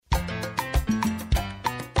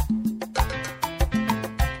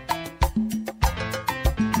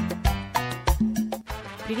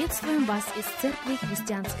Приветствуем вас из Церкви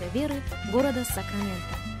Христианской Веры города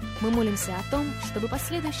Сакраменто. Мы молимся о том, чтобы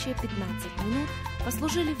последующие 15 минут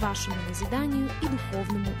послужили вашему назиданию и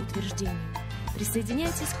духовному утверждению.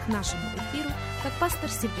 Присоединяйтесь к нашему эфиру, как пастор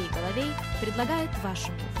Сергей Головей предлагает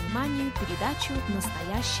вашему вниманию передачу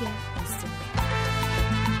 «Настоящая истина».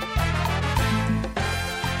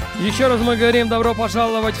 Еще раз мы говорим добро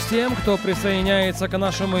пожаловать всем, кто присоединяется к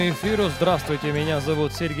нашему эфиру. Здравствуйте, меня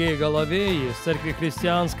зовут Сергей Головей. Из Церкви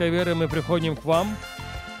Христианской Веры мы приходим к вам.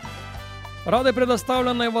 Рады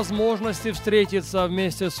предоставленной возможности встретиться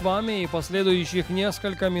вместе с вами и последующих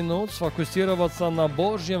несколько минут сфокусироваться на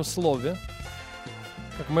Божьем Слове,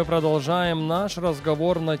 как мы продолжаем наш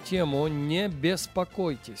разговор на тему «Не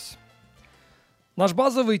беспокойтесь». Наш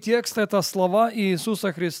базовый текст – это слова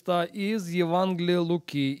Иисуса Христа из Евангелия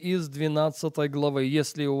Луки, из 12 главы.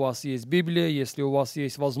 Если у вас есть Библия, если у вас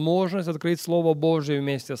есть возможность открыть Слово Божие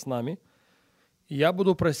вместе с нами, я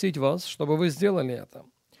буду просить вас, чтобы вы сделали это.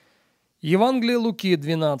 Евангелие Луки,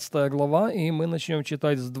 12 глава, и мы начнем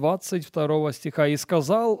читать с 22 стиха. «И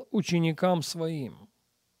сказал ученикам своим: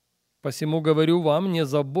 посему говорю вам, не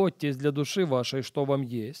заботьтесь для души вашей, что вам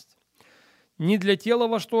есть, ни для тела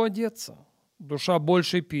во что одеться. Душа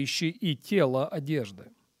больше пищи и тело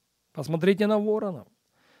одежды. Посмотрите на воронов.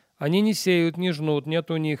 Они не сеют, не жнут,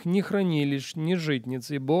 нет у них ни хранилищ, ни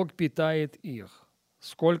житниц, и Бог питает их.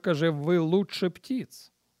 Сколько же вы лучше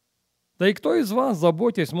птиц? Да и кто из вас,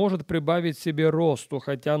 заботясь, может прибавить себе росту,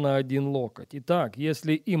 хотя на 1 локоть? Итак,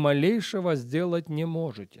 если и малейшего сделать не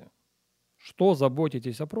можете, что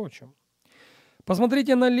заботитесь о прочем?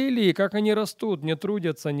 Посмотрите на лилии, как они растут, не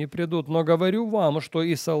трудятся, не придут. Но говорю вам, что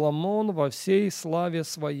и Соломон во всей славе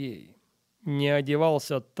своей не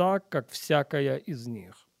одевался так, как всякая из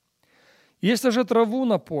них. Если же траву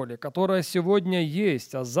на поле, которая сегодня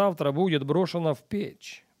есть, а завтра будет брошена в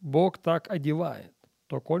печь, Бог так одевает,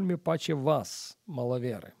 то кольми паче вас,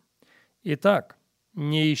 маловеры. Итак,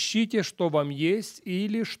 не ищите, что вам есть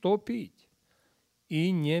или что пить, и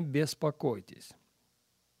не беспокойтесь».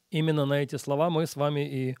 Именно на эти слова мы с вами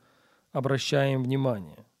и обращаем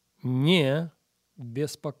внимание. Не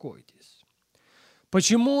беспокойтесь.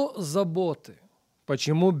 Почему заботы?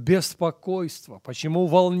 Почему беспокойство? Почему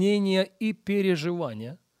волнения и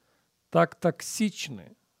переживания так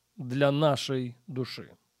токсичны для нашей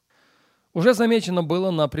души? Уже замечено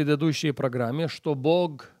было на предыдущей программе, что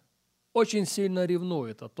Бог очень сильно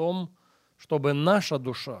ревнует о том, чтобы наша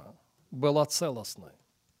душа была целостной.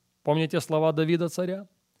 Помните слова Давида царя?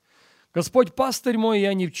 «Господь пастырь мой,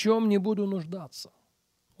 я ни в чем не буду нуждаться.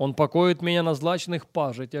 Он покоит меня на злачных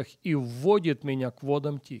пажитях и вводит меня к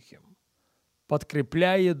водам тихим.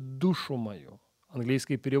 Подкрепляет душу мою».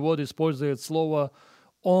 Английский перевод использует слово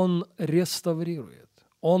 «Он реставрирует»,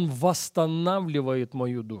 «Он восстанавливает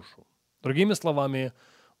мою душу». Другими словами,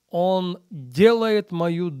 Он делает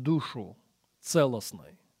мою душу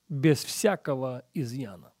целостной, без всякого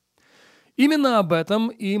изъяна. Именно об этом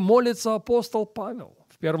и молится апостол Павел.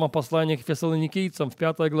 В первом послании к Фессалоникийцам, в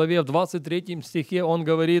 5 главе, в 23 стихе он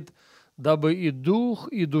говорит: «Дабы и дух,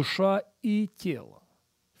 и душа, и тело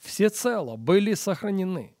всецело были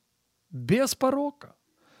сохранены, без порока,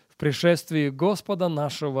 в пришествии Господа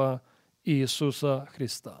нашего Иисуса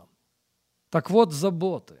Христа». Так вот,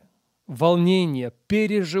 заботы, волнения,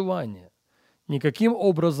 переживания никаким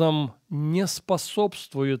образом не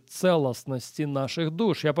способствуют целостности наших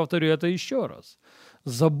душ. Я повторю это еще раз.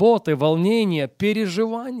 Заботы, волнения,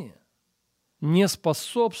 переживания не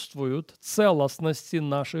способствуют целостности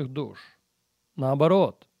наших душ.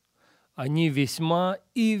 Наоборот, они весьма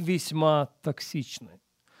и весьма токсичны.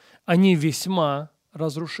 Они весьма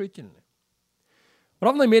разрушительны. В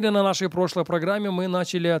равной мере на нашей прошлой программе мы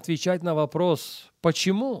начали отвечать на вопрос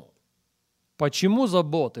 «почему?». Почему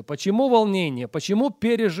заботы, почему волнения, почему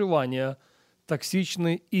переживания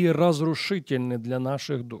токсичны и разрушительны для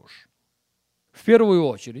наших душ? В первую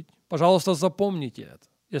очередь, пожалуйста, запомните это.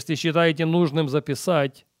 Если считаете нужным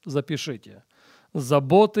записать, запишите.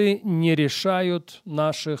 Заботы не решают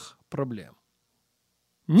наших проблем.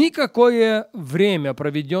 Никакое время,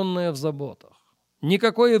 проведенное в заботах,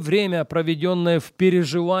 никакое время, проведенное в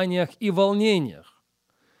переживаниях и волнениях,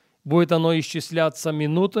 будет оно исчисляться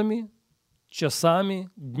минутами, часами,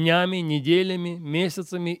 днями, неделями,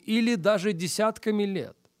 месяцами или даже десятками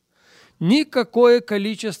лет. Никакое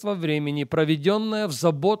количество времени, проведенное в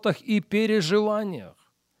заботах и переживаниях,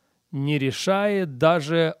 не решает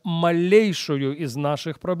даже малейшую из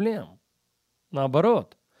наших проблем.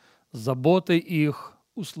 Наоборот, заботы их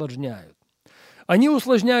усложняют. Они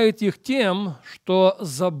усложняют их тем, что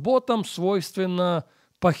заботам свойственно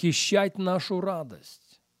похищать нашу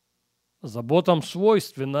радость. Заботам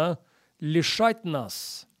свойственно лишать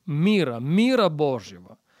нас мира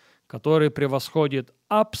Божьего, который превосходит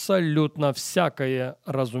абсолютно всякое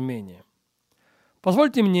разумение.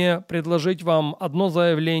 Позвольте мне предложить вам одно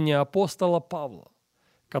заявление апостола Павла,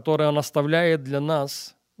 которое он оставляет для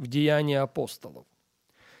нас в Деянии апостолов.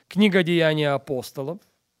 Книга Деяния апостолов,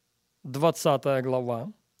 20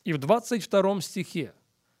 глава, и в 22 стихе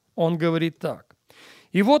он говорит так.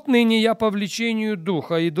 «И вот ныне я по влечению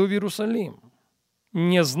Духа иду в Иерусалим,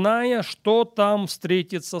 не зная, что там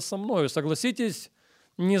встретится со мною». Согласитесь,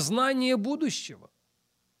 незнание будущего,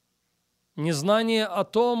 незнание о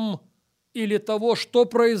том или того, что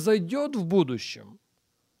произойдет в будущем,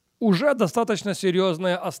 уже достаточно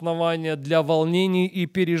серьезное основание для волнений и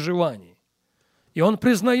переживаний. И он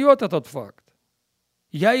признает этот факт.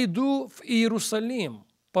 «Я иду в Иерусалим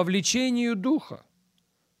по влечению Духа,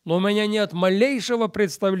 но у меня нет малейшего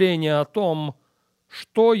представления о том,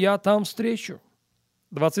 что я там встречу».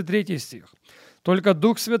 23 стих. «Только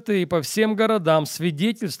Дух Святый по всем городам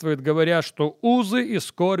свидетельствует, говоря, что узы и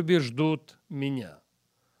скорби ждут меня».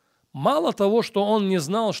 Мало того, что он не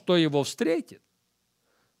знал, что его встретит,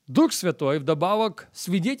 Дух Святой вдобавок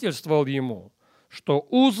свидетельствовал ему, что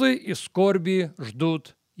узы и скорби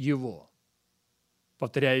ждут его.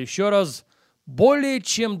 Повторяю еще раз, более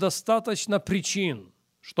чем достаточно причин,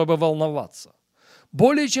 чтобы волноваться.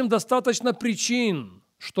 Более чем достаточно причин,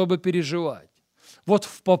 чтобы переживать. Вот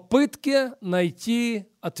в попытке найти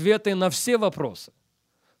ответы на все вопросы,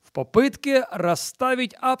 в попытке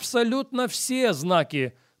расставить абсолютно все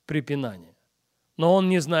знаки препинания. Но он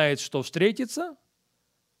не знает, что встретится,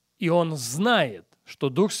 и он знает, что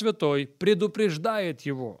Дух Святой предупреждает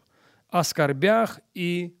его о скорбях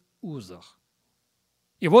и узах.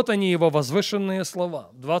 И вот они, его возвышенные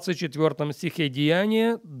слова. В 24 стихе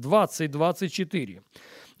Деяния 20:24.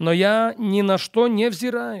 «Но я ни на что не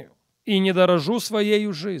взираю и не дорожу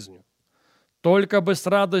своею жизнью, только бы с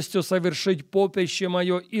радостью совершить поприще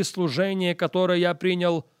мое и служение, которое я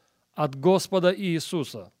принял от Господа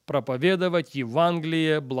Иисуса, проповедовать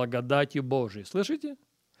Евангелие благодати Божией». Слышите?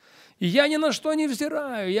 И я ни на что не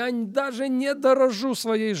взираю, я даже не дорожу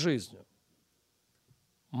своей жизнью.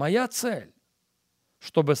 Моя цель,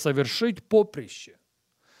 чтобы совершить поприще,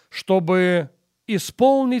 чтобы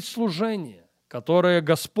исполнить служение, которое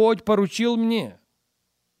Господь поручил мне,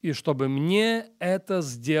 и чтобы мне это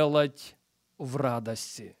сделать в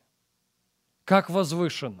радости. Как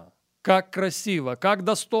возвышенно, как красиво, как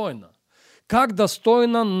достойно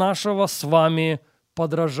нашего с вами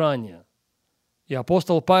подражания. И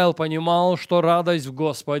апостол Павел понимал, что радость в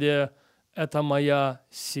Господе – это моя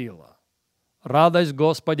сила. Радость в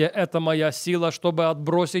Господе – это моя сила, чтобы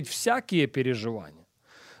отбросить всякие переживания.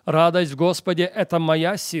 Радость в Господе – это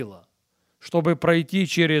моя сила, чтобы пройти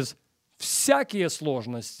через всякие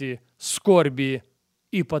сложности, скорби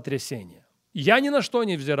и потрясения. Я ни на что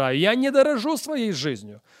не взираю, я не дорожу своей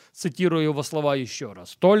жизнью, цитирую его слова еще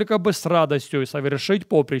раз, только бы с радостью совершить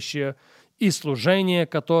поприще и служение,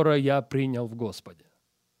 которое я принял в Господе.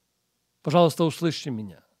 Пожалуйста, услышьте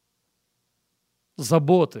меня.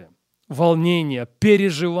 Заботы, волнения,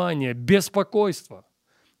 переживания, беспокойство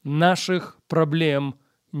наших проблем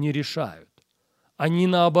не решают. Они,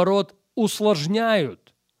 наоборот,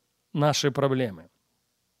 усложняют наши проблемы.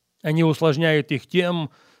 Они усложняют их тем,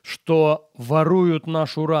 что воруют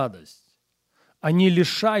нашу радость. Они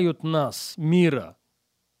лишают нас мира,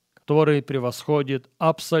 который превосходит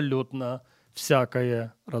абсолютно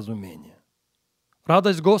всякое разумение.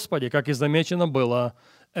 Радость в Господе, как и замечено было,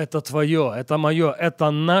 это твое, это мое,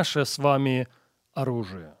 это наше с вами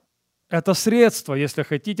оружие. Это средство, если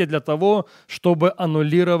хотите, для того, чтобы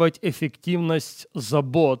аннулировать эффективность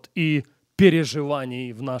забот и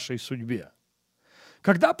переживаний в нашей судьбе.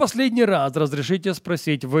 Когда последний раз, разрешите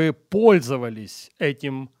спросить, вы пользовались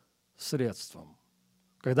этим средством?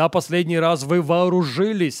 Когда последний раз вы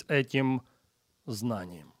вооружились этим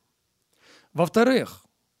знанием? Во-вторых,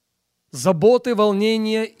 заботы,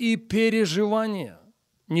 волнения и переживания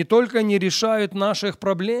не только не решают наших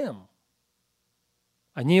проблем,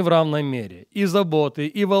 они в равной мере и заботы,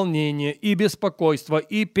 и волнения, и беспокойства,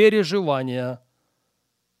 и переживания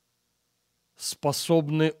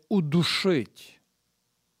способны удушить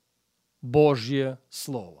Божье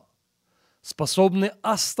Слово, способны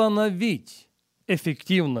остановить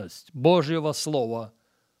эффективность Божьего Слова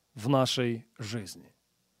в нашей жизни.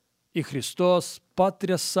 И Христос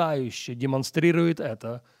потрясающе демонстрирует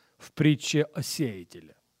это в притче о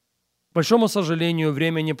сеятеле. К большому сожалению,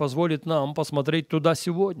 время не позволит нам посмотреть туда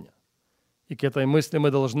сегодня. И к этой мысли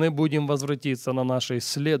мы должны будем возвратиться на нашей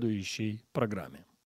следующей программе.